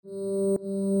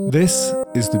This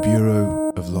is the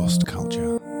Bureau of Lost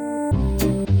Culture.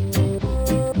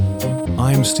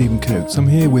 I'm Stephen Coates. I'm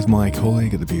here with my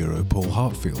colleague at the Bureau, Paul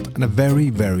Hartfield, and a very,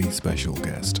 very special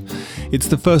guest. It's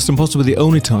the first and possibly the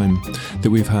only time that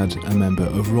we've had a member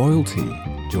of royalty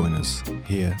join us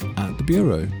here at the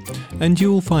Bureau, and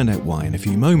you'll find out why in a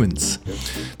few moments.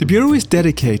 The Bureau is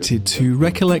dedicated to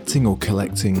recollecting or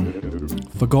collecting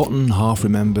forgotten,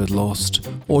 half-remembered, lost,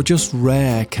 or just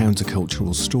rare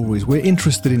countercultural stories. We're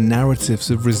interested in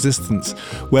narratives of resistance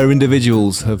where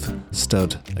individuals have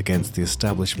stood against the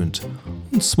establishment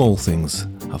and small things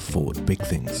have fought big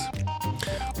things.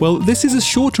 Well, this is a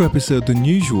shorter episode than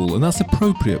usual, and that's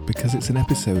appropriate because it's an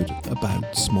episode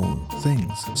about small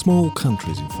things. Small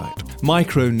countries, in fact.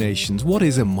 Micronations. What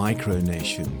is a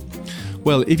micronation?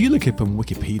 Well, if you look up on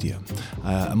Wikipedia,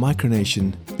 a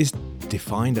micronation is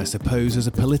defined, I suppose, as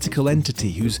a political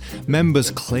entity whose members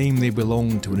claim they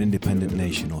belong to an independent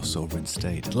nation or sovereign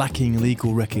state, lacking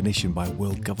legal recognition by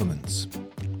world governments.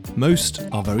 Most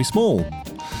are very small,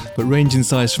 but range in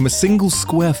size from a single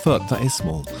square foot, that is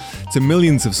small, to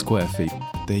millions of square feet.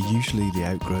 They're usually the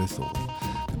outgrowth or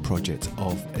the project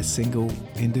of a single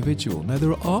individual. Now,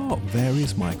 there are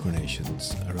various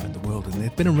micronations around the world, and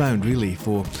they've been around really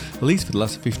for at least for the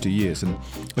last 50 years, and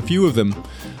a few of them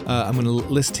I'm going to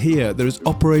list here. There is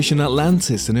Operation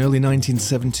Atlantis, an early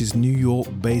 1970s New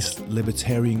York-based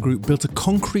libertarian group built a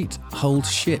concrete-hulled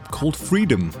ship called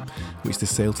Freedom, which they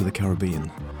sailed to the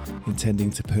Caribbean, intending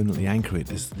to permanently anchor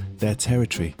it as their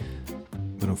territory,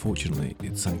 but unfortunately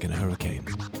it sank in a hurricane.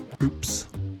 Oops.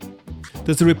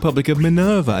 There's the Republic of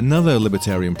Minerva, another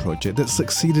libertarian project that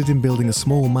succeeded in building a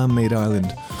small man-made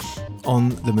island on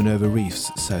the Minerva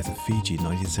Reefs south of Fiji in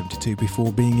 1972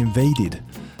 before being invaded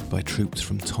by troops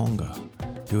from Tonga,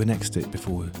 who annexed it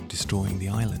before destroying the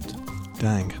island.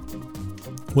 Dang.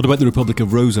 What about the Republic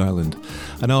of Rose Island,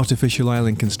 an artificial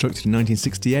island constructed in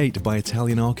 1968 by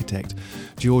Italian architect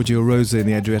Giorgio Rosa in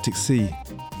the Adriatic Sea?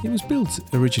 It was built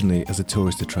originally as a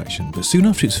tourist attraction, but soon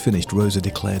after it's finished, Rosa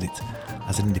declared it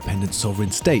as an independent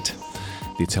sovereign state.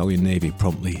 The Italian Navy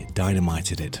promptly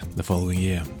dynamited it the following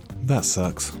year. That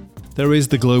sucks. There is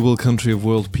the global country of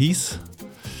world peace.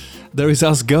 There is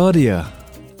Asgardia.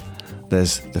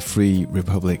 There's the Free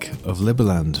Republic of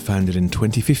Liberland, founded in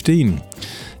 2015.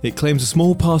 It claims a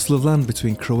small parcel of land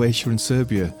between Croatia and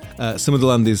Serbia. Some of the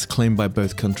land is claimed by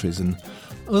both countries, and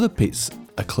other bits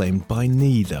are claimed by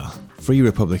neither. Free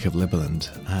Republic of Liberland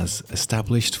has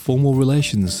established formal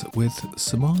relations with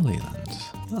Somaliland.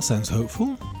 That sounds hopeful.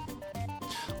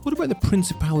 What about the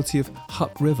Principality of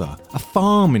Hutt River, a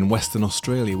farm in Western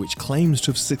Australia which claims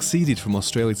to have succeeded from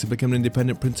Australia to become an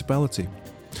independent principality?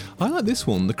 I like this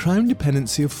one, the Crown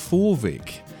Dependency of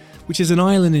Forvik, which is an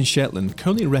island in Shetland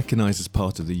currently recognised as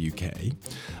part of the UK,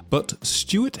 but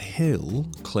Stuart Hill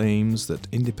claims that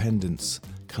independence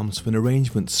comes from an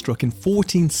arrangement struck in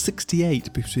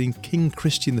 1468 between King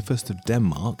Christian I of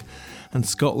Denmark and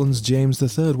Scotland's James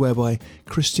III, whereby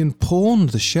Christian pawned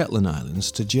the Shetland Islands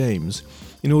to James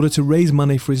in order to raise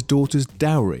money for his daughter's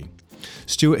dowry.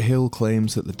 Stuart Hill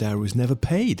claims that the dowry was never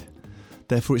paid,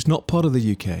 therefore it's not part of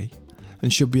the UK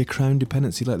and should be a crown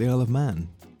dependency like the Isle of Man.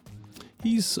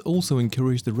 He's also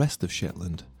encouraged the rest of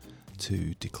Shetland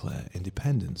to declare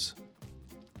independence.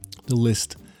 The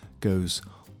list goes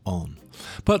on.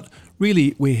 But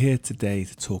really, we're here today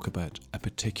to talk about a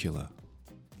particular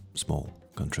small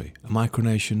country, a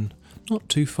micronation not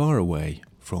too far away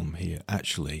from here,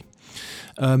 actually.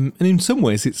 And in some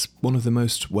ways, it's one of the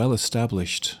most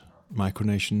well-established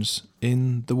micronations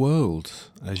in the world,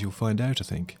 as you'll find out, I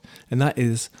think. And that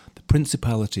is the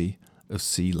Principality of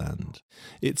Sealand.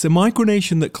 It's a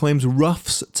micronation that claims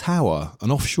Ruff's Tower,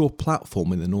 an offshore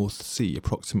platform in the North Sea,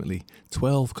 approximately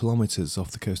 12 kilometres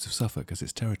off the coast of Suffolk as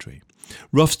its territory.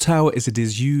 Ruff's Tower is a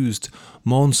disused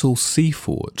Monsal sea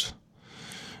fort,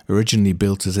 originally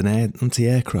built as an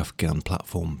anti-aircraft gun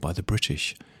platform by the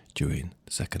British during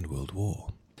the Second World War.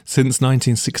 Since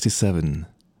 1967,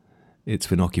 it's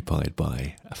been occupied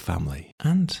by a family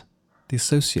and the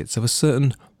associates of a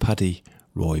certain Paddy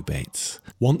Roy Bates,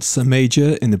 once a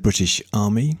major in the British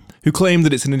Army, who claimed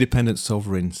that it's an independent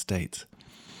sovereign state.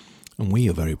 And we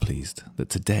are very pleased that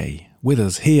today, with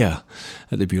us here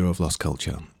at the Bureau of Lost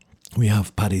Culture, we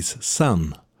have Paddy's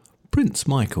son, Prince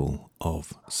Michael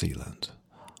of Sealand.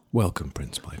 Welcome,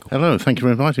 Prince Michael. Hello, thank you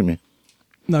for inviting me.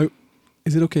 No,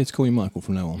 is it okay to call you Michael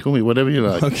from now on? Call me whatever you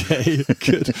like. Okay,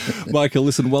 good. Michael,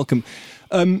 listen, welcome.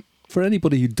 For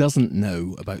anybody who doesn't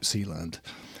know about Sealand,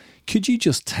 could you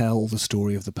just tell the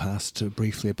story of the past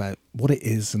briefly about what it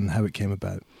is and how it came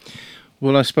about?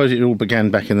 Well, I suppose it all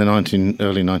began back in the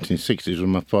early 1960s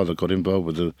when my father got involved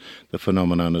with the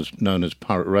phenomenon known as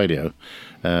pirate radio.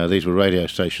 These were radio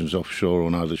stations offshore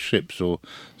on either ships or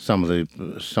some of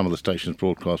the stations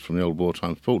broadcast from the old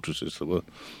wartime fortresses that were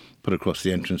put across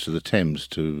the entrance of the Thames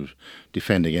to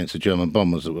defend against the German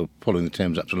bombers that were following the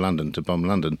Thames up to London to bomb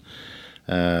London.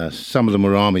 Some of them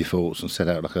were army forts and set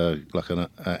out like an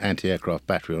anti-aircraft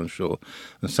battery on shore,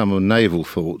 and some were naval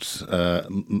forts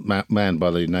manned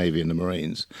by the Navy and the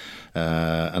Marines,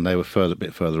 and they were a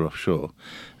bit further offshore.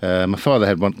 My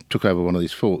father took over one of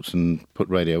these forts and put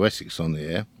Radio Essex on the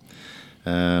air,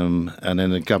 and then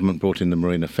the government brought in the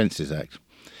Marine Offences Act,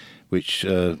 which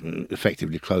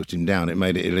effectively closed him down. It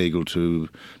made it illegal to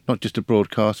not just to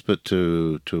broadcast, but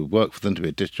to work for them, to be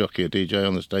a disc jockey, a DJ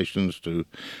on the stations, to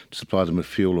supply them with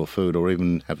fuel or food, or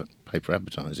even have pay for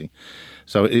advertising.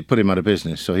 So it put him out of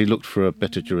business. So he looked for a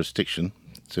better jurisdiction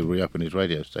to reopen his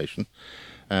radio station,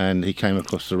 and he came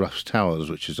across the Ruffs Towers,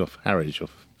 which is off Harwich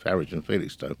and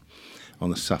Felixstowe, on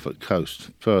the Suffolk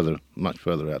coast, much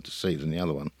further out to sea than the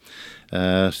other one.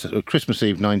 So Christmas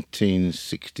Eve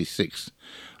 1966,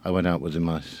 I went out with him.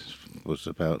 I was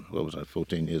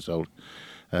 14 years old,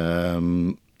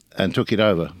 and took it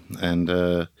over. And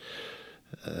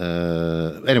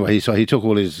anyway, so he took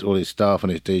all his staff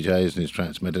and his DJs and his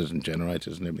transmitters and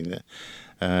generators and everything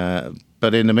there.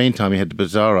 But in the meantime, he had the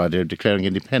bizarre idea of declaring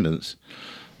independence.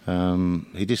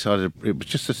 He decided it was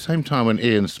just the same time when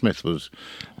Ian Smith was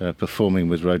performing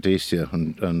with Rhodesia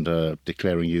and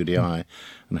declaring UDI,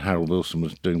 and Harold Wilson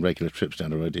was doing regular trips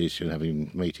down to Rhodesia and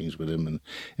having meetings with him. And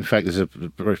in fact, there's a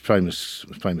very famous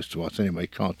to us anyway,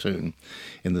 cartoon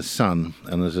in the Sun,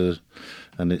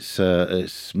 and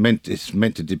it's meant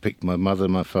to depict my mother,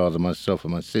 my father, myself,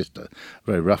 and my sister, a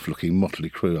very rough-looking motley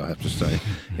crew, I have to say,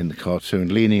 in the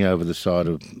cartoon, leaning over the side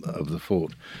of the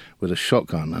fort with a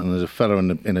shotgun, and there's a fellow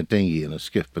in a dinghy and a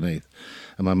skiff beneath.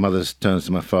 And my mother turns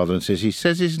to my father and says, "He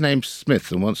says his name's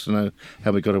Smith and wants to know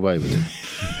how we got away with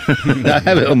it." I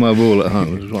have it on my wall at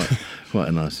home. It was quite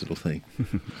a nice little thing.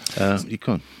 You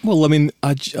can't. Well, I mean,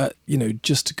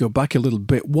 just to go back a little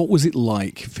bit, what was it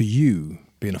like for you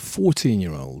being a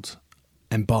 14-year-old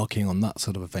embarking on that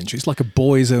sort of adventure? It's like a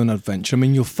boy's own adventure. I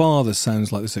mean, your father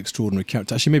sounds like this extraordinary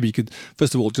character. Actually, maybe you could,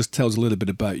 first of all, just tell us a little bit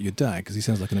about your dad, because he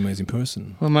sounds like an amazing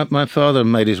person. Well, my father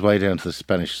made his way down to the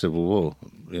Spanish Civil War,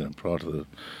 prior to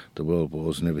the World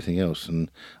Wars and everything else,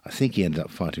 and I think he ended up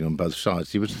fighting on both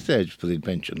sides. He was there for the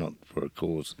adventure, not for a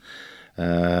cause.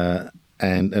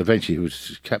 And eventually he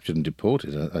was captured and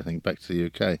deported, I think, back to the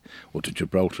UK, or to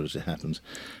Gibraltar, as it happens.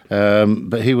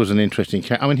 But he was an interesting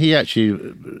character. I mean, he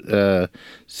actually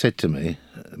said to me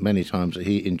many times that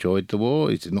he enjoyed the war.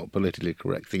 It's not a politically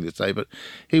correct thing to say, but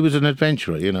he was an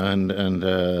adventurer, and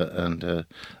a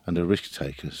risk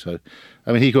taker. So,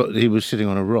 I mean, he was sitting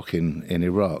on a rock in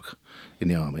Iraq, in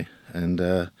the army, and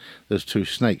there's two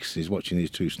snakes. He's watching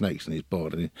these two snakes, and he's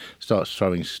bored, and he starts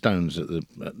throwing stones at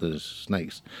the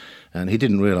snakes. And he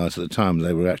didn't realise at the time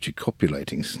they were actually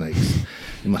copulating snakes.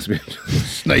 It must have been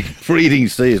snake breeding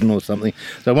season or something.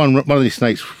 So one of these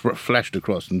snakes flashed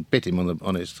across and bit him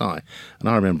on his thigh. And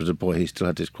I remember as a boy he still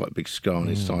had this quite big scar on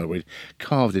his thigh where he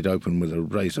carved it open with a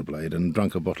razor blade and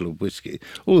drank a bottle of whiskey.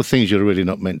 All the things you're really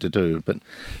not meant to do. But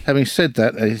having said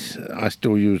that, I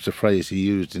still use the phrase he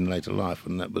used in later life,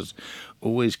 and that was,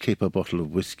 "Always keep a bottle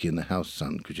of whiskey in the house,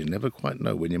 son, because you never quite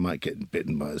know when you might get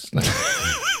bitten by a snake."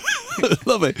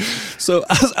 Love it. So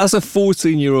as a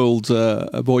 14-year-old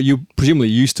boy, you're presumably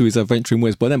used to his adventuring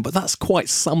ways by then, but that's quite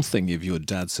something if your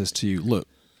dad says to you, "Look,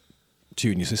 to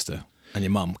you and your sister and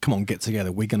your mum, come on, get together.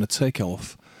 We're going to take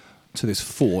off to this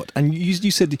fort." And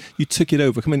you said you took it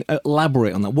over. Come in,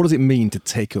 elaborate on that. What does it mean to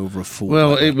take over a fort?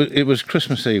 Well, it was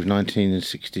Christmas Eve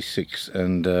 1966,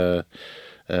 and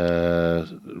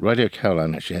Radio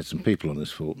Caroline actually had some people on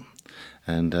this fort.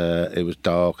 And it was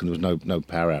dark, and there was no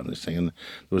power out in this thing, and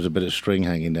there was a bit of string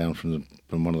hanging down from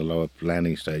one of the lower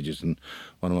landing stages, and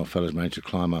one of my fellows managed to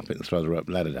climb up it and throw the rope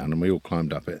ladder down, and we all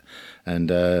climbed up it, and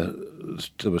there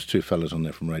was two fellows on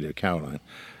there from Radio Caroline.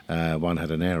 One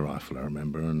had an air rifle, I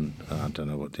remember, and I don't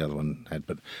know what the other one had,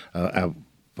 but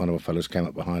one of our fellows came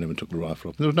up behind him and took the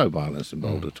rifle off. There was no violence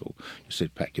involved at all. You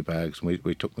said, "Pack your bags," and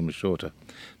we took them ashore to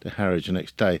Harwich the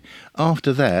next day.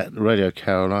 After that, Radio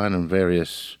Caroline and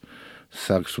various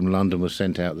thugs from London were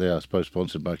sent out there, I suppose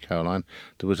sponsored by Caroline.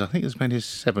 There was, I think, as many as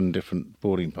 7 different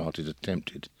boarding parties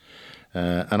attempted.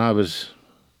 And I was,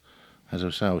 as I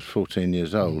say, I was 14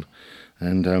 years old,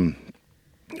 and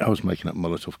I was making up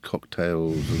Molotov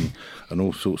cocktails and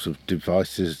all sorts of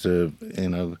devices,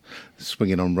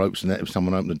 swinging on ropes, and if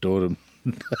someone opened the door,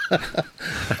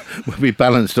 we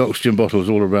balanced oxygen bottles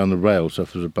all around the rail, so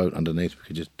if there was a boat underneath, we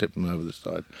could just tip them over the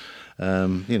side.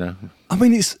 You know. I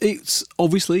mean, it's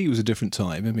obviously it was a different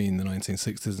time. I mean, the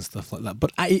 1960s and stuff like that.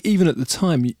 But even at the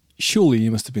time, surely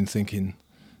you must have been thinking,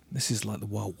 this is like the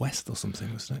Wild West or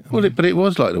something, wasn't it? Well, but it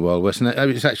was like the Wild West, and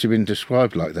it's actually been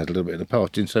described like that a little bit in the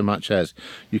past, in so much as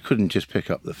you couldn't just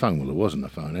pick up the phone. Well, there wasn't a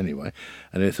phone anyway,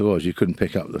 and if there was, you couldn't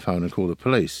pick up the phone and call the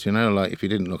police. You know, like if you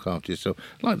didn't look after yourself,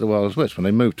 like the Wild West. When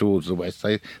they moved towards the West,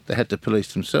 they had to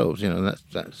police themselves. You know, and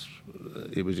that's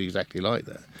it was exactly like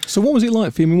that. So what was it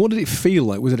like for you? I mean, what did it feel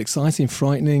like? Was it exciting,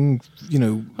 frightening? You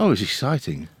know? Oh, it was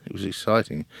exciting. It was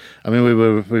exciting. I mean, we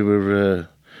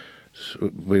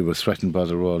were threatened by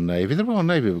the Royal Navy. The Royal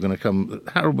Navy were going to come.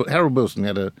 Harold Wilson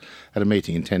had a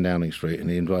meeting in 10 Downing Street, and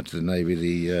he invited the Navy,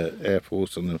 the Air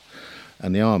Force, and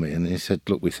the Army. And he said,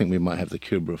 "Look, we think we might have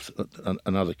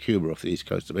another Cuba off the east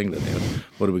coast of England here.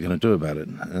 What are we going to do about it?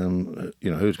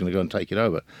 You know, who's going to go and take it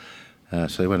over?"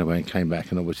 So they went away and came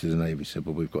back, and obviously the Navy said,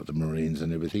 "Well, we've got the Marines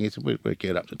and everything." He said, "We're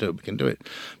geared up to do it. We can do it."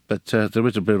 But there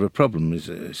is a bit of a problem.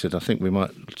 He said, "I think we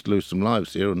might lose some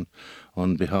lives here, and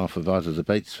on behalf of either the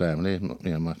Bates family,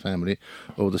 you know, my family,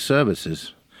 or the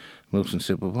services." Wilson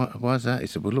said, "Well, why is that?" He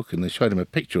said, "Well, look," and they showed him a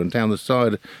picture, and down the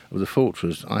side of the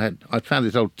fortress, I'd found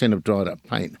this old tin of dried up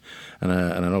paint and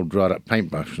an old dried up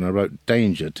paintbrush, and I wrote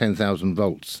 "Danger, 10,000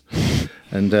 volts."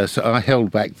 And so I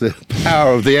held back the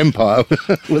power of the empire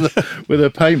with a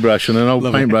paintbrush and an old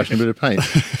paintbrush and a bit of paint.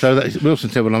 So Wilson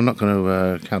said, "Well, I'm not going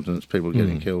to countenance people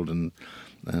getting killed," and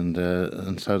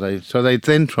so they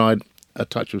then tried a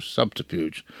touch of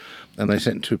subterfuge, and they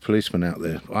sent 2 policemen out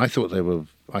there. I thought they were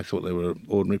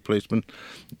ordinary policemen.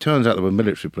 It turns out they were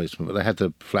military policemen, but they had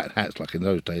the flat hats, like in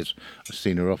those days. A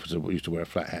senior officer used to wear a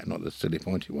flat hat, not the silly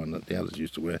pointy one that the others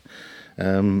used to wear.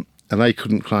 And they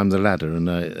couldn't climb the ladder, and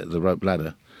the rope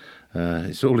ladder.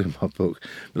 It's all in my book.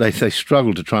 But they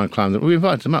struggled to try and climb them. We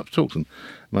invited them up to talk to them.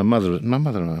 My mother and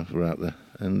I were out there,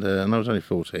 and I was only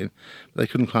 14. But they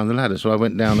couldn't climb the ladder, so I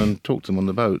went down and talked to them on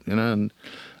the boat, you know,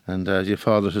 and your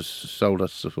father has sold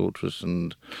us the fortress,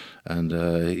 and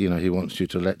you know, he wants you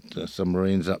to let some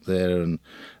Marines up there, and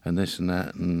this and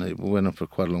that, and it went on for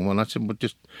quite a long while. I said, "Well,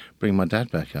 just bring my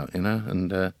dad back out," you know,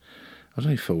 and I was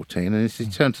only 14, and he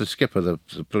turned to the skipper, the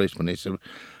policeman. He said,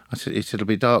 "It'll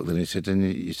be dark then." He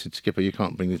said, "Skipper, you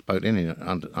can't bring this boat in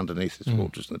underneath this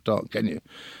fortress in the dark, can you?"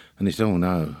 And he said, "Oh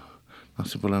no." I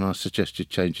said, "Well, then I suggest you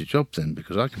change your job then,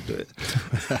 because I can do it."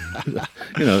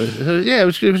 You know, yeah, it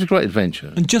was a great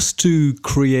adventure. And just to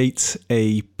create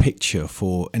a picture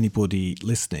for anybody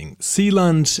listening,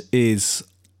 Sealand is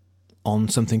on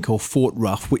something called Fort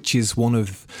Rough, which is one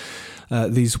of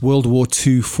these World War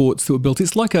II forts that were built.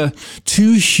 It's like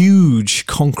 2 huge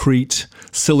concrete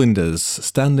cylinders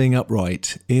standing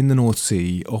upright in the North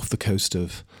Sea off the coast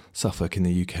of Suffolk in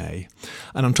the UK.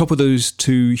 And on top of those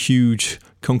 2 huge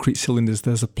concrete cylinders,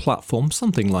 there's a platform,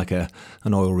 something like an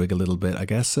oil rig a little bit, I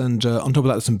guess. And on top of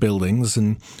that, there's some buildings.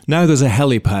 And now there's a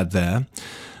helipad there.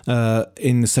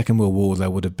 In the Second World War, there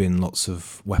would have been lots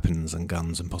of weapons and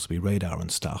guns and possibly radar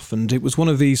and stuff. And it was one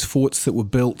of these forts that were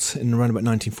built in around about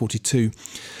 1942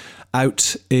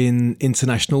 out in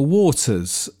international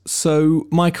waters. So,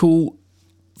 Michael,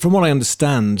 from what I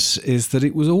understand, is that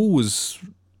it was always...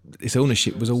 its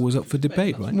ownership was always up for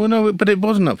debate, right? Well, no, but it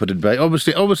wasn't up for debate.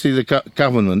 Obviously, the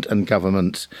government and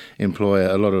governments employ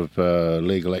a lot of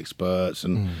legal experts,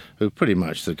 and who pretty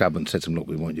much the government said to them, "Look,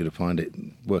 we want you to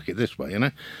work it this way," you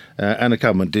know. And the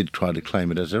government did try to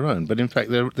claim it as their own, but in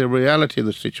fact, the reality of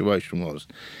the situation was,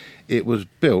 it was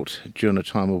built during a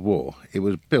time of war. It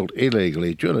was built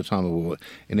illegally during a time of war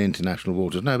in international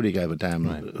waters. Nobody gave a damn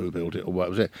who built it or what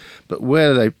was it. But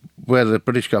where the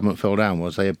British government fell down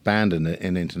was they abandoned it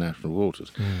in international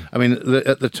waters. I mean,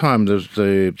 at the time,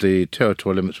 the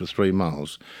territorial limits were 3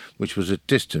 miles, which was a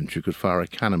distance you could fire a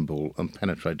cannonball and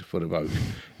penetrate a foot of oak.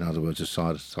 In other words, the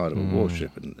side of a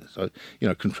warship, and so, you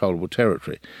know, controllable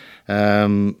territory.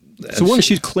 So once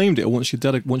you'd claimed it, or once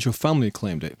your family had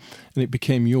claimed it, and it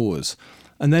became yours,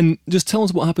 and then just tell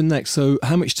us what happened next. So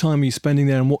how much time were you spending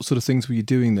there, and what sort of things were you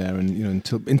doing there, and you know,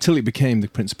 until it became the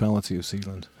Principality of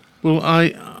Sealand? Well,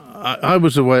 I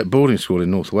was away at boarding school in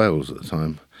North Wales at the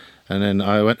time, and then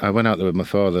I went out there with my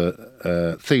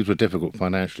father. Things were difficult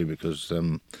financially because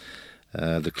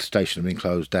the station had been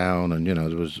closed down, and you know,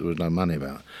 there was no money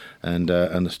about, and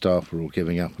the staff were all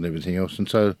giving up and everything else. And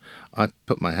so I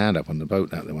put my hand up on the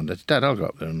boat out there one day. "Dad, I'll go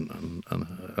up there and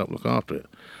help look after it."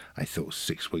 I thought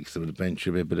 6 weeks of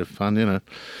adventure would be a bit of fun, you know,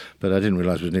 but I didn't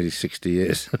realise it was nearly 60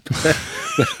 years.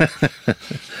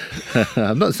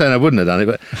 I'm not saying I wouldn't have done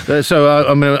it, but so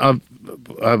I mean,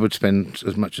 I would spend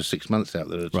as much as 6 months out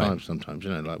there at a time sometimes,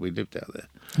 like we lived out there.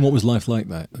 And what was life like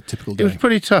that, a typical day? It was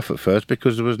pretty tough at first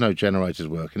because there was no generators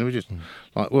working. It was just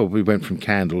we went from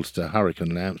candles to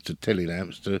hurricane lamps to Tilly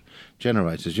lamps to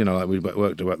generators, like we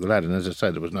worked up the ladder. And as I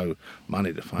say, there was no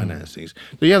money to finance things.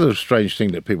 The other strange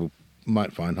thing that people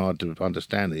might find hard to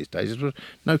understand these days is there was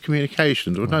no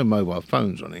communication. There was no mobile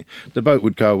phones or anything. The boat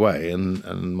would go away and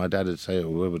my dad would say,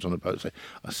 or whoever was on the boat would say,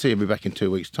 I'll see you be back in 2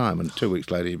 weeks' time. And 2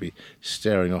 weeks later he'd be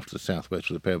staring off to the southwest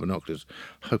with a pair of binoculars,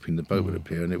 hoping the boat would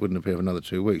appear, and it wouldn't appear for another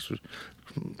 2 weeks.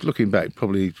 Looking back,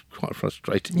 probably quite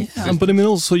frustrating. Yeah, but I mean,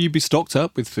 also you'd be stocked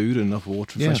up with food and enough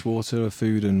water, fresh water,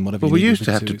 food and whatever. Well, we used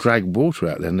to have to drag water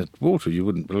out there, and the water you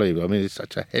wouldn't believe. I mean, it's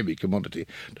such a heavy commodity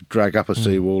to drag up a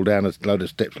seawall, down a load of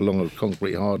steps along a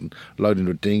concrete hardened, load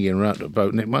into a dinghy and round to a boat.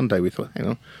 And then one day we thought, hang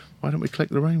on, why don't we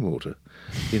collect the rainwater?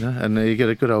 And you get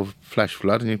a good old flash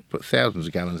flood, and you put thousands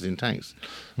of gallons in tanks.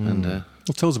 And well,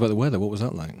 tell us about the weather. What was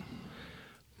that like?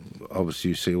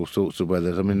 Obviously, you see all sorts of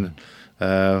weathers. I mean.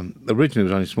 Originally, it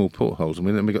was only small portholes. I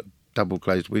mean, then we got double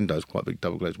glazed windows, quite big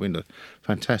double glazed windows.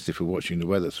 Fantastic for watching the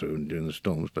weather through and during the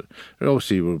storms. But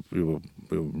obviously, we were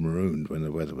marooned when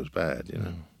the weather was bad.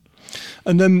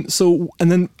 And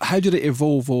then, how did it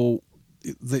evolve? Or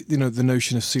the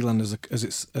notion of Sealand as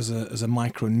a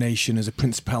micronation, as a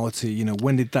principality.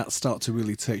 When did that start to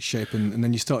really take shape? And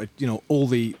then you started, all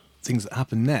the things that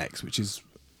happened next, which is.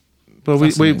 Well,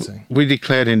 we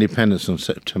declared independence on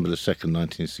September the 2nd,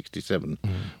 1967.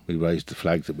 We raised the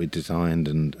flag that we designed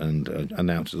and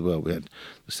announced to the world. We had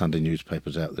the Sunday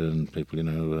newspapers out there and people,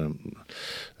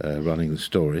 running the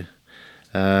story.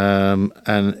 And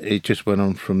it just went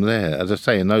on from there. As I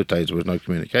say, in those days there was no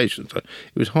communication, so it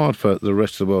was hard for the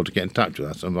rest of the world to get in touch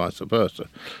with us and vice versa.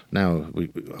 Now,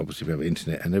 we have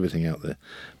internet and everything out there.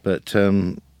 But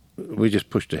we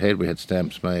just pushed ahead. We had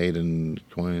stamps made and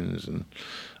coins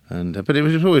but it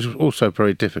was always also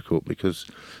very difficult because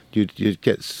you'd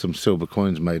get some silver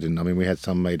coins made we had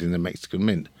some made in the Mexican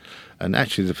Mint. And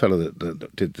actually the fellow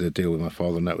that did the deal with my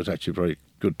father and that was actually very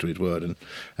good to his word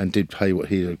and did pay what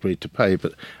he agreed to pay.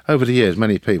 But over the years,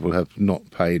 many people have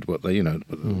not paid what they,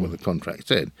 what the contract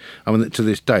said. I mean, to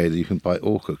this day, you can buy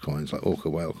orca coins, like orca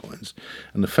whale coins.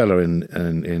 And the fellow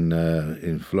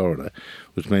in Florida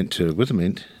was meant to, with the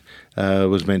Mint,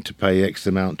 was meant to pay X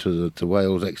amount to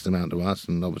Wales, X amount to us,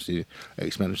 and obviously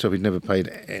X amount himself. He'd never paid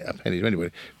a penny to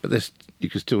anybody, but you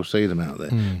can still see them out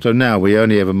there. So now we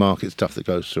only ever market stuff that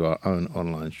goes through our own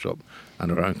online shop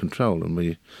under our own control, and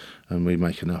we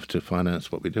make enough to finance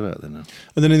what we do out there now.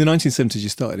 And then in the 1970s, you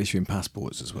started issuing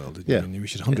passports as well, didn't you? And you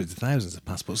issued hundreds of thousands of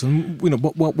passports. And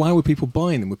why were people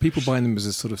buying them? Were people buying them as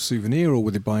a sort of souvenir, or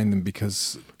were they buying them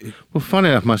because? Well, funny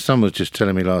enough, my son was just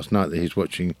telling me last night that he's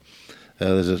watching. On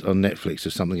Netflix,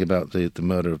 there's something about the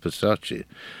murder of Versace,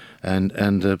 and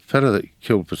the fellow that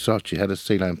killed Versace had a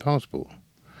Sealand passport,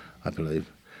 I believe.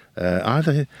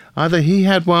 Either he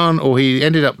had one, or he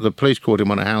ended up. The police caught him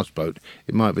on a houseboat.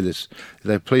 It might be this.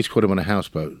 The police caught him on a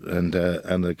houseboat, and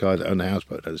the guy that owned the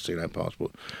houseboat had a Sealand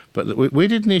passport. But we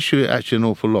didn't issue actually an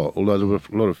awful lot, although there were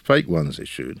a lot of fake ones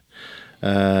issued.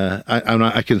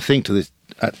 I can think to this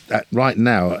at right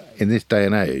now in this day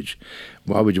and age.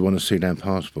 Why would you want a Sealand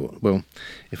passport? Well,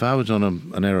 if I was on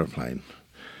an aeroplane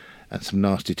and some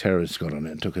nasty terrorists got on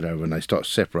it and took it over and they start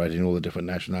separating all the different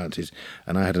nationalities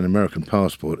and I had an American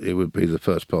passport, it would be the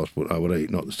first passport I would eat,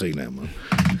 not the Sealand one.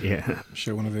 Yeah.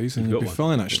 Show one of these and you'll be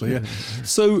fine, actually. Yeah.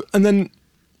 So, and then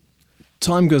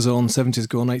time goes on, 70s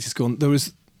gone, 80s gone. There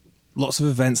was lots of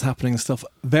events happening and stuff.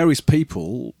 Various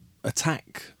people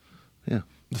attack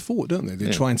the fort, don't they?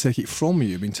 They try and take it from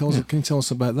you. I mean, can you tell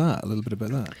us about that, a little bit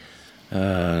about that?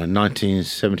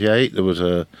 1978, there was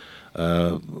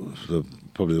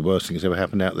probably the worst thing that's ever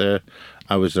happened out there.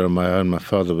 I was there on my own. My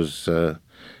father was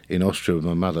in Austria with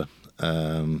my mother,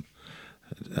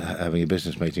 having a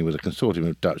business meeting with a consortium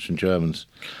of Dutch and Germans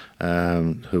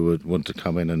who would want to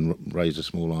come in and raise a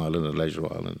small island, a leisure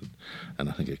island, and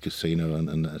I think a casino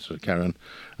and that sort of carry on.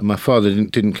 And my father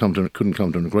couldn't come to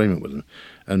an agreement with them.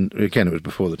 And again, it was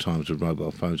before the times of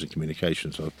mobile phones and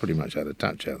communication, so I was pretty much out of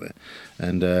touch out there.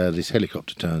 And this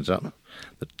helicopter turns up,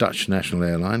 the Dutch National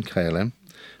Airline, KLM,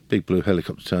 big blue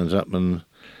helicopter turns up, and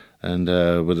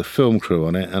with a film crew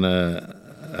on it and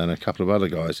a couple of other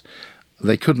guys.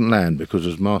 They couldn't land because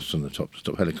there was masts on the top to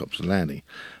stop helicopters landing.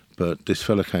 But this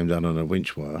fella came down on a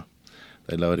winch wire.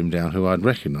 They lowered him down, who I'd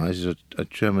recognise as a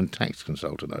German tax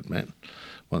consultant I'd met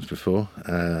once before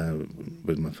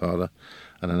with my father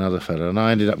and another fella. And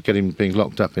I ended up being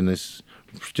locked up in this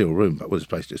steel room, but it was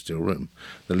basically a steel room,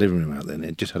 the living room out there, and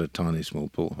it just had a tiny small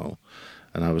porthole.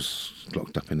 And I was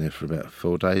locked up in there for about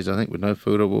 4 days, I think, with no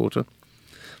food or water.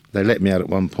 they let me out at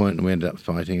one point, and we ended up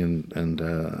fighting, and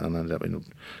I ended up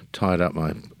tied up,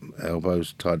 my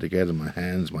elbows tied together, my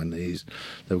hands, my knees.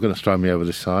 They were going to throw me over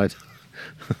the side.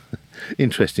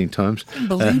 Interesting times.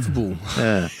 Unbelievable.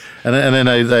 Yeah, and then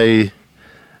I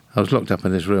was locked up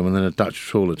in this room, and then a Dutch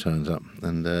trawler turns up,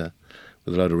 and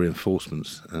with a load of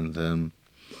reinforcements, and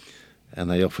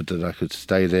they offered that I could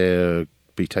stay there,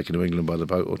 be taken to England by the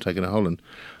boat, or taken to Holland.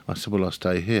 I said, well, I'll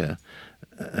stay here.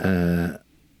 And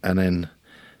then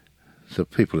the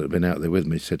people that had been out there with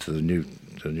me said to the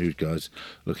news guys,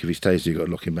 look, if he stays here, you've got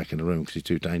to lock him back in the room because he's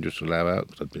too dangerous to allow out,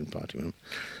 because I'd been fighting with him.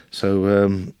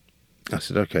 So I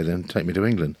said, OK, then take me to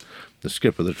England. The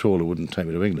skipper of the trawler wouldn't take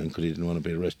me to England because he didn't want to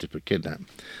be arrested for kidnapping.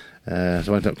 So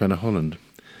I ended up going to Holland.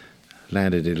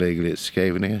 Landed illegally at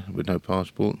Scheveningen with no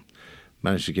passport.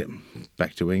 Managed to get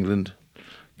back to England.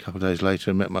 A couple of days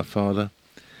later, I met my father.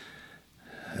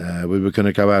 We were going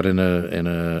to go out in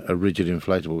a rigid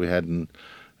inflatable we had and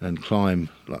climb,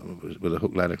 like, with a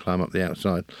hook ladder, climb up the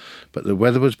outside. But the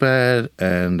weather was bad,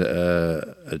 and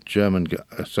a German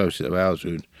associate of ours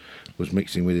who was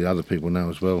mixing with the other people now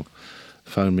as well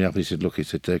phoned me up. He said, look,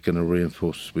 they're going to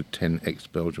reinforce us with 10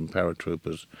 ex-Belgian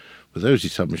paratroopers with Uzi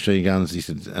submachine guns. He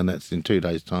said, and that's in 2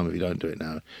 days' time. If you don't do it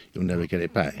now, you'll never get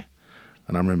it back.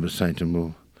 And I remember saying to him,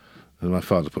 well, and my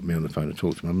father put me on the phone to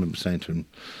talk to him. I remember saying to him,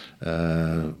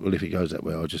 well, if it goes that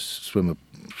way, I'll just swim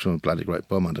a bloody great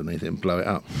bomb underneath it and blow it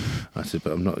up. I said,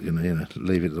 but I'm not going to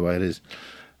leave it the way it is.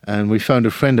 And we phoned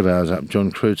a friend of ours up,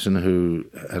 John Crutzen, who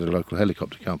had a local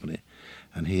helicopter company,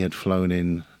 and he had flown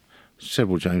in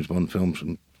several James Bond films,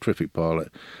 and terrific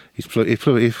pilot. He flew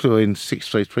in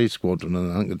 633 Squadron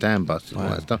and I think the Dam Busters and all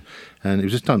that stuff. And he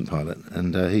was a stunt pilot,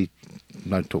 and he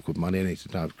no talk of money, and he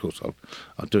said, no, of course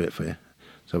I'll do it for you.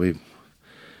 So we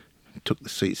took the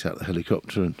seats out of the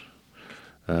helicopter,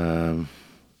 and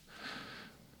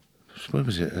where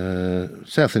was it?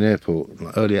 Southend Airport,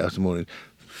 like early hours of the morning,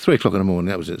 3 o'clock in the morning.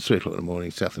 That was it. 3 o'clock in the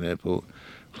morning, Southend Airport.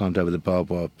 Climbed over the barbed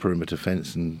wire perimeter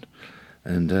fence and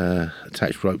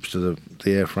attached ropes to the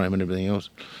airframe and everything else.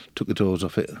 Took the doors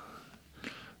off it,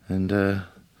 and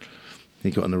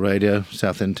he got on the radio,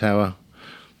 Southend Tower.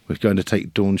 We're going to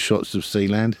take dawn shots of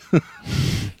Sealand,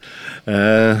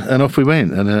 and off we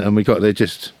went. And we got there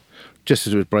just as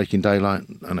it was breaking daylight,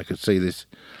 and I could see this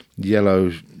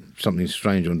yellow something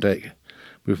strange on deck.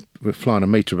 We're flying a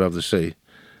metre above the sea,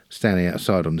 standing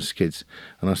outside on the skids,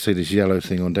 and I see this yellow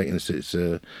thing on deck, and it's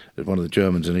one of the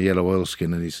Germans in a yellow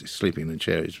oilskin, and he's sleeping in a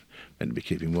chair. He's meant to be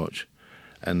keeping watch.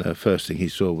 And the first thing he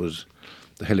saw was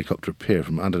the helicopter appear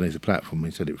from underneath the platform.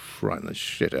 He said it frightened the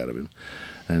shit out of him.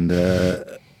 And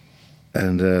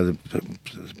the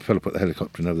fellow put the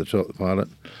helicopter in over the top, the pilot,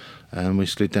 and we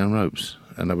slid down ropes.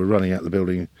 And they were running out the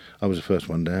building. I was the first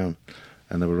one down,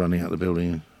 and they were running out the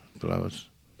building below us.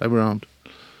 They were armed.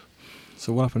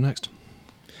 So what happened next?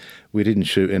 We didn't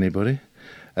shoot anybody.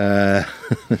 I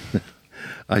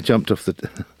jumped off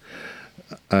the...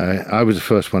 I was the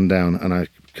first one down, and I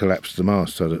collapsed the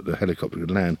mast so that the helicopter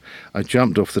could land. I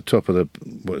jumped off the top of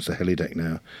what's the heli deck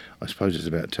now. I suppose it's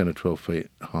about 10 or 12 feet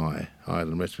higher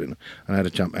than the rest of it. And I had to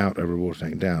jump out over a water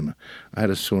tank down. I had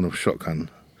a sort of shotgun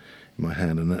in my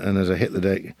hand, and as I hit the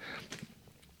deck,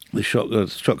 the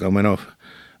shotgun went off,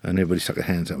 and everybody stuck their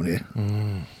hands up in the air.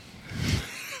 Mm.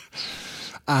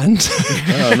 And?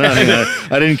 Oh,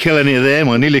 no, I didn't kill any of them.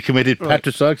 I nearly committed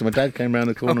patricide because my dad came round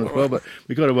the corner as well, but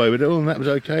we got away with it all, and that was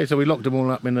okay. So we locked them all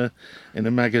up in a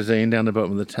magazine down the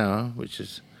bottom of the tower, which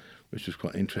was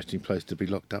quite an interesting place to be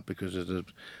locked up because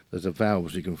there's a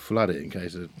valve so you can flood it in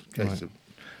case of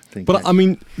thing. But I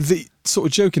mean, the sort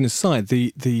of joking aside,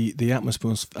 the atmosphere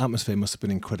must have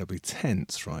been incredibly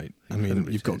tense, right? I mean,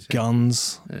 you've got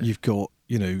guns, you've got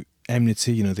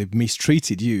enmity. They've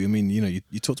mistreated you. I mean,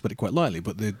 you talked about it quite lightly,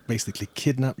 but they basically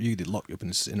kidnapped you. They locked you up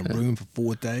in a room for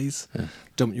 4 days,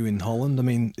 dumped you in Holland. I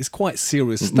mean, it's quite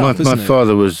serious stuff, isn't it? My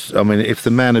father was. I mean, if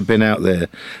the man had been out there,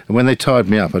 and when they tied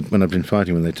me up, when I've been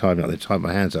fighting, when they tied me up, they tied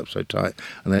my hands up so tight,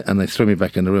 and they threw me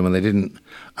back in the room, and they didn't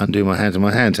undo my hands, and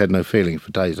my hands had no feeling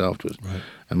for days afterwards. Right.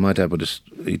 And my dad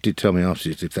he did tell me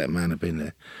afterwards, if that man had been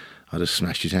there, I'd have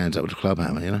smashed his hands up with a club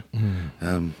hammer.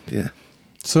 Yeah.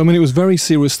 So, I mean, it was very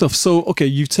serious stuff. So, okay,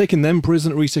 you've taken them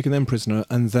prisoner, retaken them prisoner,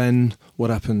 and then what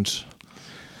happened?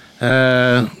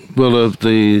 Well,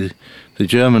 the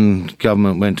German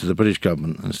government went to the British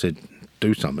government and said,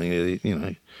 do something, you're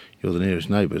the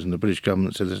nearest neighbours. And the British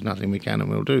government said, there's nothing we can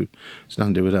and will do. It's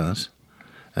nothing to do with us.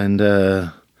 And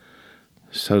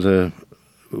so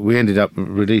we ended up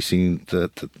releasing the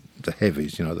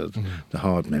heavies, the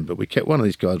hard men. But we kept one of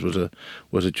these guys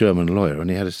was a German lawyer, and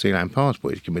he had a Sealand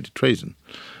passport. He'd committed treason,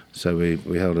 so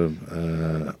we held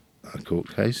a a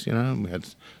court case, and we had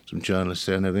some journalists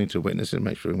there and everything to witness it and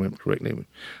make sure it went correctly.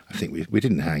 I think we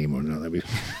didn't hang him or anything like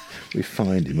that. We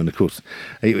fined him, and of course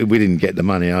we didn't get the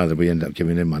money either. We ended up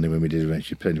giving him money when we did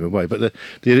eventually put him away. But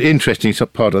the interesting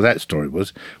part of that story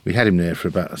was we had him there for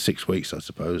about 6 weeks, I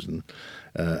suppose, and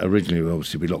originally,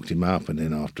 obviously, we locked him up, and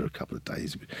then after a couple of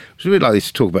days, it was really like they used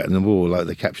to talk about in the war, like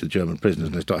they captured German prisoners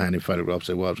and they start handing photographs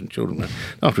of their wives and children.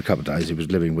 After a couple of days, he was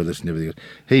living with us and everything.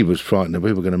 He was frightened that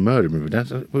we were going to murder him every day.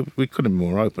 So we couldn't be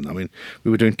more open. I mean,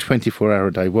 we were doing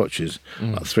 24-hour-a-day watches,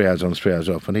 like 3 hours on, 3 hours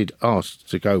off, and he'd asked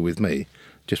to go with me,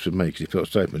 just with me, because he felt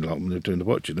safe like when they were doing the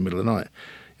watch in the middle of the night,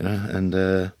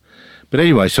 And but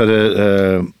anyway, so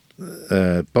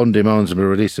the bond demands and the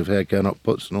release of Herr Gernot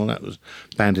Putz and all that was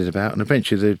bandied about, and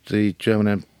eventually the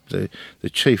German the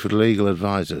chief legal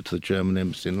advisor to the German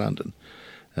embassy in London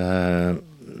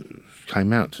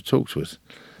came out to talk to us.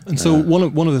 And so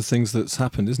one of the things that's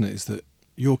happened, isn't it, is that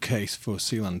your case for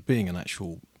Sealand being an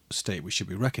actual state which should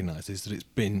be recognised is that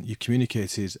you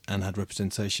communicated and had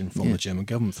representation from the German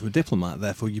government through a diplomat.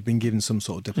 Therefore, you've been given some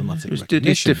sort of diplomatic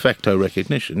recognition. It's de facto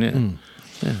recognition,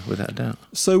 yeah, without a doubt.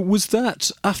 So was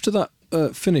that after that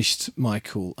finished,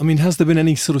 Michael? I mean, has there been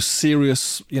any sort of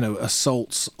serious,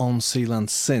 assaults on Sealand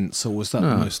since, or was that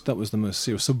that was the most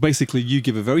serious? So basically, you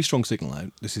give a very strong signal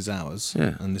out. This is ours,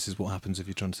 and this is what happens if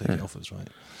you're trying to take it off us, right?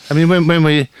 I mean, when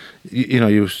we,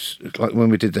 like when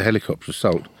we did the helicopter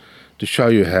assault, to show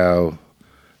you how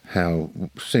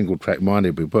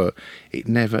single-track-minded we were, it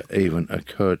never even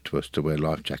occurred to us to wear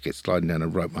life jackets. Sliding down a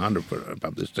rope 100 foot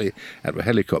above the sea out of a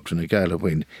helicopter in a gale of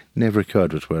wind, never occurred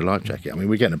to us to wear a life jacket. I mean,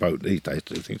 we get in a boat these days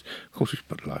to do things. Of course, we should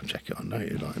put a life jacket on, don't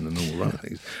you, like in the normal run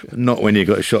things. But not when you've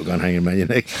got a shotgun hanging around your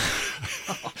neck.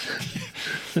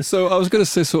 So I was going to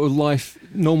say sort of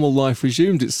normal life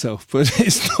resumed itself, but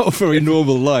it's not a very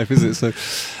normal life, is it?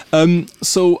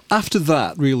 So after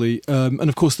that, really, and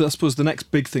of course, I suppose the next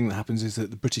big thing that happens is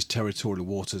that the British territorial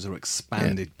waters are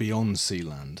expanded beyond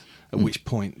Sealand, at which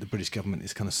point the British government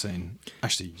is kind of saying,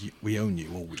 actually, we own you,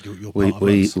 or you're part of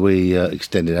us. We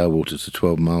extended our waters to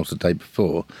 12 miles the day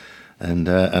before, and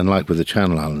like with the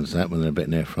Channel Islands, when they're a bit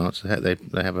near France,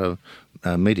 they have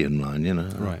a median line,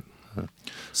 Right.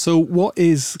 So what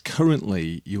is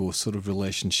currently your sort of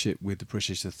relationship with the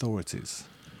British authorities?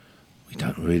 We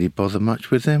don't really bother much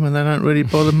with them, and they don't really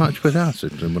bother much with us.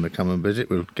 If they want to come and visit,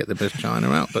 we'll get the best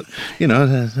china out. But,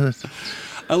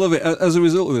 I love it. As a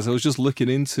result of this, I was just looking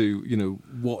into,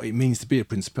 what it means to be a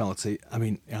principality. I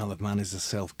mean, Isle of Man is a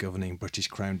self-governing British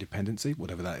Crown dependency,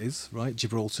 whatever that is, right?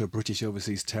 Gibraltar, British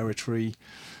overseas territory.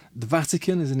 The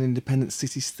Vatican is an independent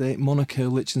city-state. Monaco,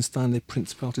 Liechtenstein, they're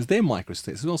principalities. They're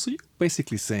microstates as well. So you're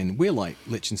basically saying we're like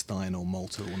Liechtenstein or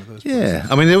Malta or one of those places. Yeah,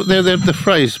 I mean, the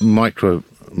phrase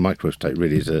microstate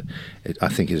really is I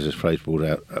think is a phrase brought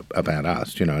out about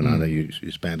us, and I know you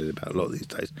expanded about a lot these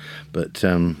days. But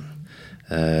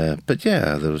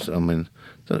yeah, there was, I mean,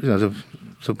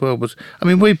 the world was, I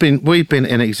mean, we've been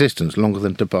in existence longer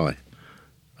than Dubai.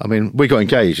 I mean, we got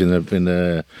engaged in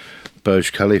the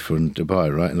Burj Khalifa in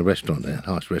Dubai, right, in the restaurant there, the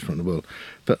highest restaurant in the world.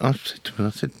 But I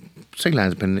said,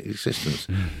 Sealand's been in existence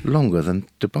longer than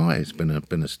Dubai has been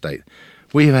a state.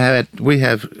 We have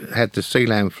had the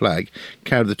Sealand flag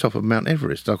carried at the top of Mount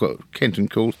Everest. I've got Kenton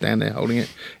Coles down there holding it,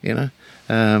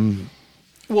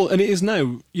 Well, and it is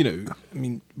now,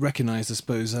 recognised, I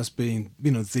suppose, as being,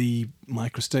 the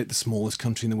microstate, the smallest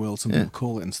country in the world, some people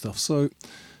call it and stuff. So,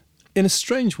 in a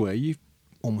strange way, you've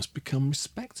almost become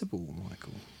respectable,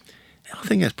 Michael. I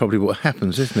think that's probably what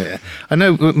happens, isn't it? I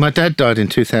know my dad died in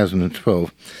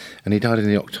 2012, and he died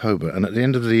in October. And at the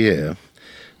end of the year,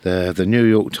 the New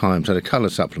York Times had a colour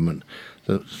supplement,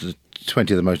 the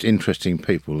 20 of the most interesting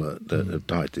people that have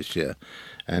died this year.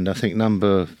 And I think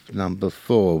number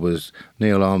 4 was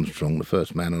Neil Armstrong, the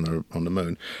first man on the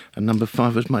moon, and number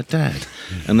 5 was my dad.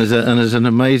 And there's an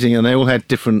amazing, and they all had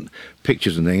different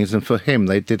pictures and things. And for him,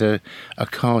 they did a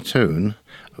cartoon.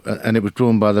 And it was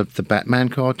drawn by the Batman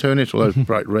cartoon. It's all those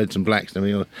bright reds and blacks and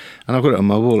everything. And I've got it on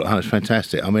my wall at home. It's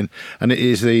fantastic. I mean, and it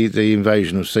is the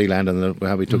invasion of Sealand and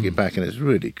how we took it back, and it's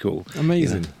really cool.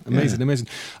 Amazing.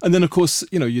 And then, of course,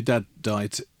 your dad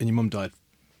died and your mum died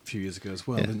a few years ago as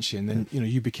well, didn't she? And then,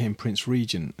 you became Prince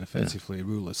Regent, effectively a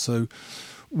ruler. So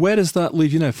where does that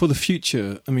leave you now? For the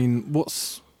future, I mean,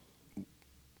 what's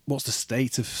the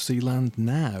state of Sealand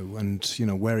now? And,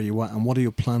 where are you at? And what are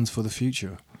your plans for the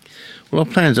future? Well, our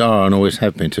plans are and always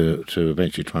have been to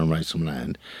eventually try and raise some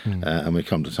land, and we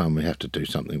come to time we have to do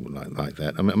something like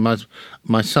that. I mean,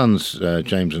 my sons,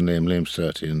 James and Liam. Liam's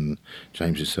 30 and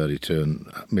James is 32, and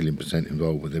 1,000,000%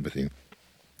 involved with everything.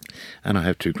 And I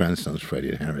have 2 grandsons, Freddie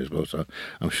and Harry, as well. So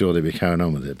I'm sure they'll be carrying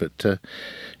on with it. But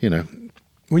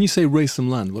When you say raise some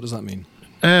land, what does that mean?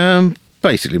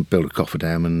 Basically, build a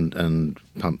cofferdam and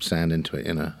pump sand into it,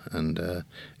 and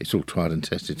it's all tried and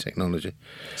tested technology.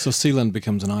 So Sealand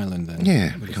becomes an island then?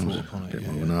 Yeah, it with a becomes fort upon a it, bit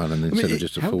yeah, more of yeah. an island instead of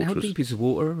just a fortress. How deep is the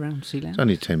water around Sealand? It's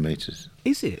only 10 metres.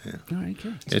 Is it? Yeah. Oh,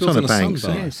 okay. It's built on a bank,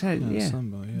 sandbar. so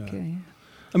Sandbar, yeah. Okay, yeah.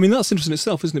 I mean, that's interesting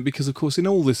itself, isn't it? Because, of course, in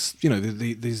all this,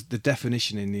 the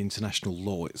definition in the international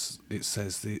law, it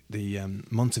says the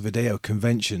Montevideo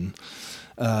Convention,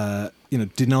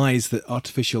 denies that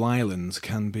artificial islands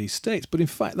can be states. But in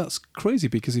fact, that's crazy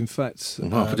because, in fact,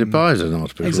 Dubai is an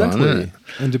artificial exactly, island, isn't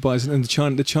it? and Dubai and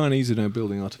the Chinese are now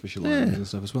building artificial islands and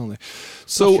stuff as well.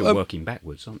 So you're working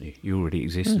backwards, aren't you? You already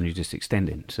exist and you're just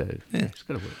extending. So it's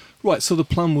got to work. Right, so the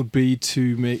plan would be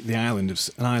to make the island of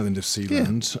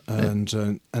Sealand,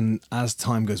 and as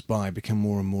time goes by, become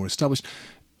more and more established.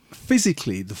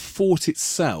 Physically, the fort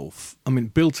itself, I mean,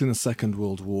 built in the Second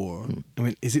World War. I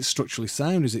mean, is it structurally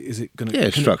sound? Is it going to? Yeah,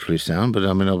 it's structurally sound, but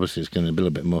I mean, obviously, it's going to be a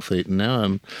little bit more feet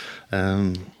now.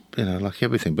 Like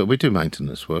everything, but we do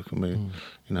maintenance work, and we,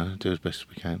 do as best as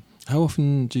we can. How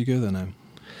often do you go there now?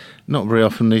 Not very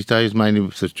often these days, mainly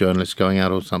with the journalists going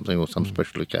out or something, or some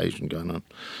special occasion going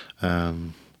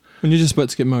on. When you're just about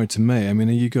to get married to May, I mean,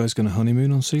 are you guys going to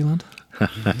honeymoon on Sealand?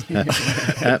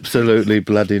 Absolutely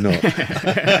bloody not.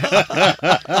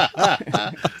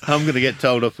 I'm going to get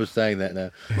told off for saying that now.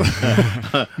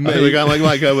 We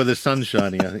might go where the sun's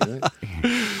shining, I think.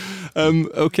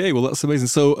 Okay, well that's amazing.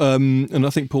 So, and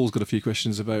I think Paul's got a few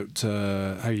questions about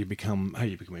how you become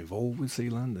involved with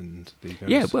Sealand and the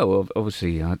various... Yeah, well,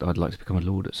 obviously, I'd like to become a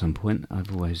lord at some point.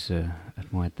 I've always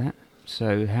admired that.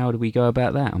 So, how do we go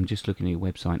about that? I'm just looking at your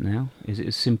website now. Is it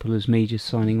as simple as me just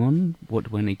signing on? What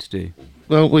do I need to do?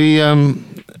 Well, we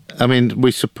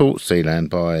support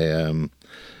Sealand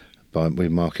we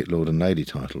market lord and lady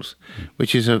titles,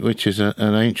 which is an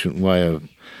ancient way of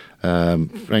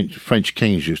French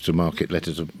kings used to market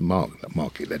letters of marque.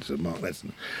 That's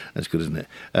good, isn't it?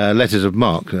 Letters of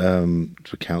marque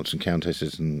to counts and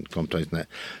countesses and comtesses and that,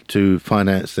 to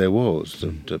finance their wars,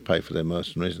 to pay for their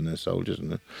mercenaries and their soldiers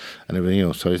and everything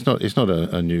else. So it's not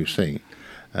a new thing.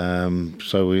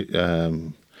 So we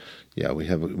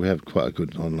have quite a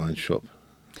good online shop.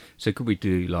 So could we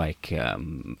do like,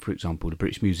 for example, the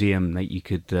British Museum, that you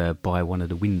could buy one of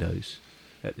the windows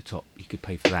at the top, you could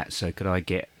pay for that. So could I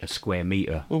get a square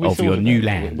metre of your new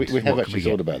land? We have actually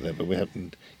thought about that, but we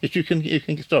haven't. Yes, you can get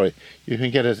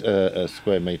a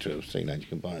square metre of Sealand. You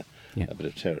can buy a bit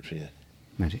of territory. Yeah.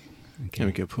 Magic. Okay. There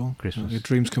we go, Paul. Christmas. Your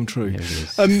dreams come true. Yeah, it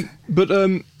is.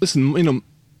 Listen,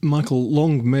 Michael,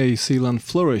 long may Sealand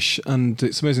flourish, and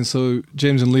it's amazing. So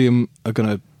James and Liam are going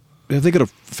to. Have they got an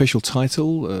official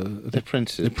title? The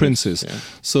princes. The princes. Yeah.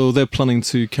 So they're planning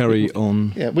to carry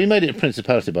on. Yeah, we made it a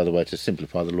principality, by the way, to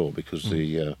simplify the law, because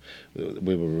we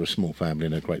were a small family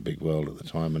in a great big world at the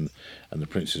time, and the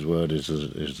prince's word is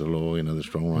the law, the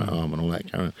strong right arm and all that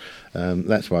kind of.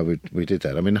 That's why we did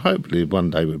that. I mean, hopefully one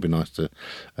day it would be nice to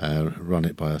run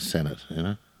it by a senate,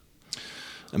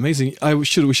 Amazing. We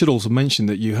should also mention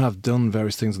that you have done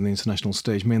various things on the international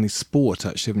stage, mainly sport,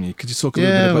 actually, haven't you? Could you talk a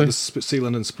little bit about the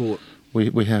Sealand and sport?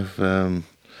 We have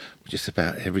just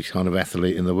about every kind of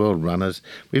athlete in the world, runners.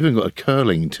 We've even got a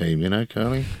curling team,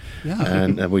 curling? Yeah.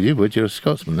 And, you're a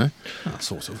Scotsman, eh?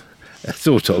 Sort of.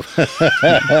 Sort of.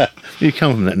 You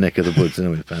come from that neck of the woods,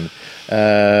 anyway, apparently.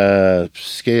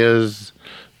 Skiers,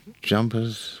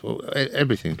 jumpers,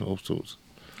 everything, all sorts.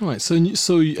 Right, and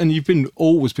you've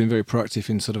always been very proactive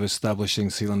in sort of establishing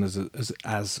Sealand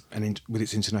with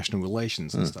its international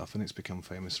relations and stuff, and it's become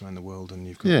famous around the world. And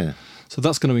you've got so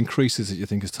that's going to increase, as you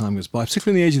think, as time goes by,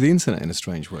 particularly in the age of the internet, in a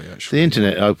strange way. Actually, the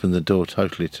internet opened the door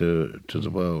totally to the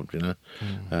world.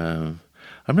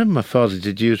 I remember my father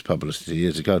did use publicity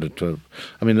years ago at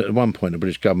one point the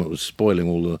British government was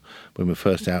spoiling when we were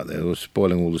first out there, was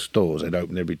spoiling all the stores. They'd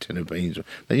open every tin of beans.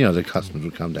 The customers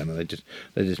would come down and they just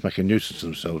make a nuisance of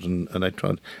themselves, and they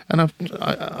tried. And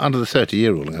under the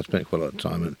 30-year ruling, I spent quite a lot of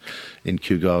time in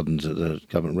Kew Gardens at the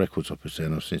Government Records Office there,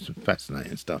 and I've seen some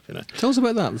fascinating stuff. Tell us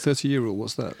about that. The 30-year rule.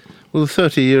 What's that? Well, the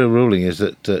 30-year ruling is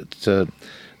that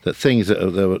things that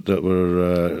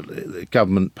were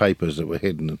government papers that were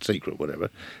hidden and secret,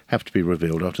 whatever, have to be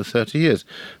revealed after 30 years.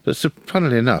 But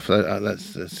funnily enough,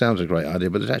 that sounds a great idea,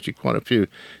 but there's actually quite a few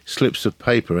slips of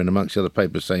paper in amongst the other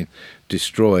papers saying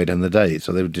destroyed and the date.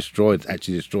 So they were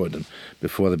actually destroyed them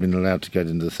before they've been allowed to get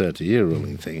into the 30-year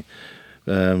ruling thing.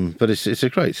 But it's a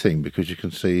great thing because you can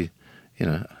see,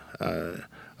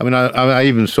 I mean, I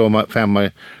even found one of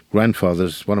my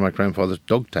grandfather's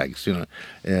dog tags, in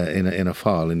a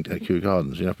file in Kew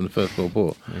Gardens, from the First World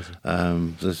War.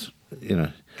 There's,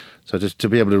 so just to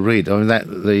be able to read, I mean, that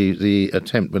the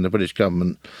attempt when the British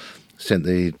government sent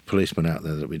the policeman out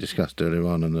there that we discussed earlier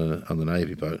on the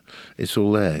Navy boat, it's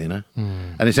all there,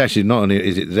 And it's actually not only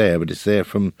is it there, but it's there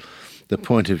from the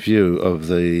point of view of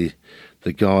the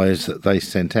guys that they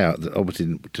sent out that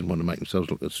obviously didn't want to make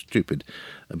themselves look as stupid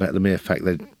about the mere fact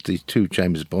that these 2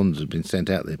 James Bonds had been sent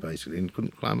out there basically and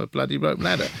couldn't climb a bloody rope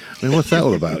ladder. I mean, what's that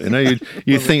all about?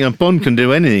 You'd think a Bond can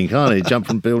do anything, can't he? Jump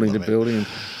from building to building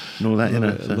and all that,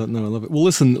 So. No, I love it. Well,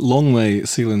 listen, long may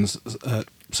Sealands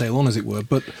sail on, as it were,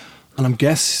 and I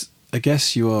guess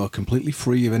you are completely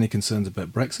free of any concerns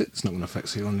about Brexit. It's not going to affect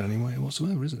Sealand in any way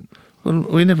whatsoever, is it? Well,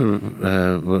 we never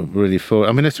were really for.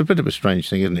 I mean, it's a bit of a strange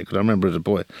thing, isn't it? Because I remember as a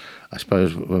boy, I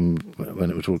suppose when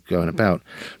it was all going about,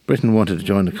 Britain wanted to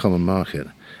join the common market,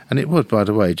 and it was, by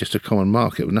the way, just a common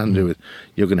market. It had nothing to do with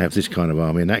you're going to have this kind of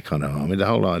army and that kind of army. The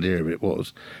whole idea of it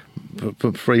was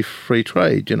for free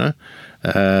trade. I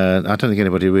don't think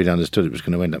anybody really understood it was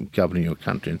going to end up governing your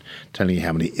country and telling you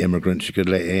how many immigrants you could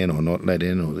let in or not let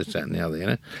in, or this, that, and the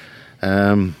other.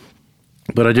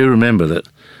 But I do remember that.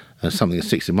 Something that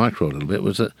sticks in my craw a little bit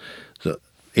was that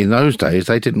in those days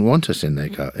they didn't want us in the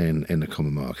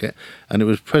common market, and it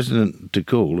was President de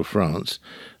Gaulle of France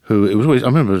who it was always. I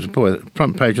remember as a boy,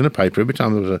 front page on the paper every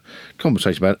time there was a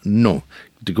conversation about it, no,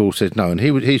 de Gaulle says no, and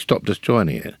he stopped us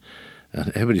joining it. And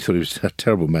everybody thought he was a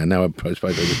terrible man. Now I suppose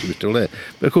they wish he was still there.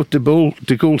 But of course, de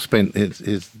Gaulle spent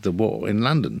the war in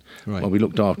London while we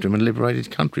looked after him and liberated his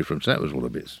country from him. So that was all a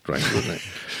bit strange, wasn't it?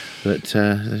 But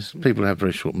people have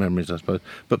very short memories, I suppose.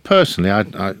 But personally, I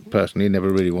personally never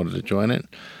really wanted to join it.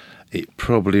 It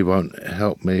probably won't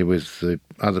help me with the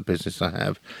other business I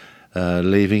have.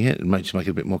 Leaving it makes it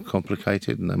a bit more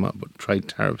complicated, and they might put trade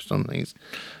tariffs on things.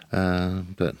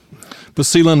 But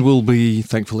Sealand will be,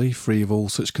 thankfully, free of all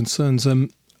such concerns.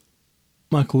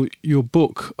 Michael, your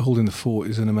book, Holding the Fort,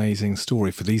 is an amazing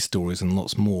story for these stories and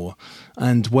lots more.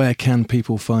 And where can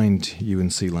people find you in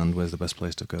Sealand? Where's the best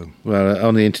place to go? Well,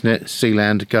 on the internet,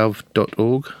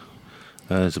 sealandgov.org.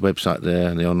 There's a website there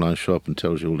and the online shop, and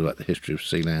tells you all about the history of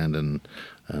Sealand and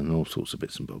all sorts of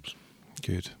bits and bobs.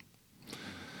 Good.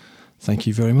 Thank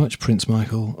you very much, Prince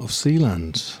Michael of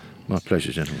Sealand. My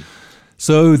pleasure, gentlemen.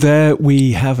 So there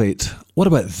we have it. What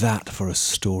about that for a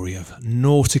story of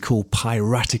nautical,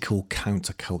 piratical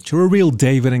counterculture? A real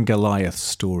David and Goliath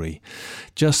story.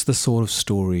 Just the sort of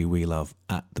story we love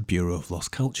at the Bureau of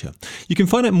Lost Culture. You can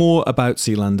find out more about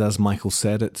Sealand, as Michael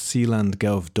said, at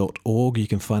sealandgov.org. You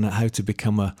can find out how to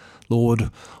become a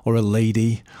lord or a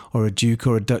lady or a duke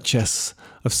or a duchess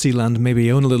of Sealand,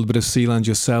 maybe own a little bit of Sealand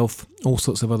yourself, all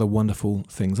sorts of other wonderful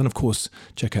things. And of course,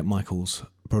 check out Michael's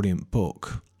brilliant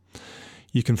book.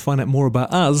 You can find out more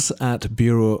about us at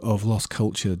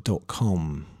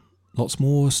bureauoflostculture.com. Lots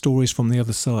more stories from the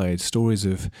other side, stories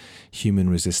of human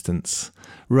resistance,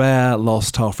 rare,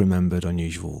 lost, half-remembered,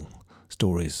 unusual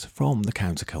stories from the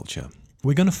counterculture.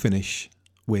 We're going to finish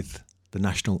with the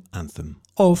national anthem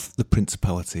of the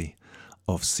Principality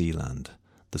of Sealand,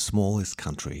 the smallest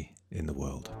country in the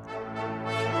world.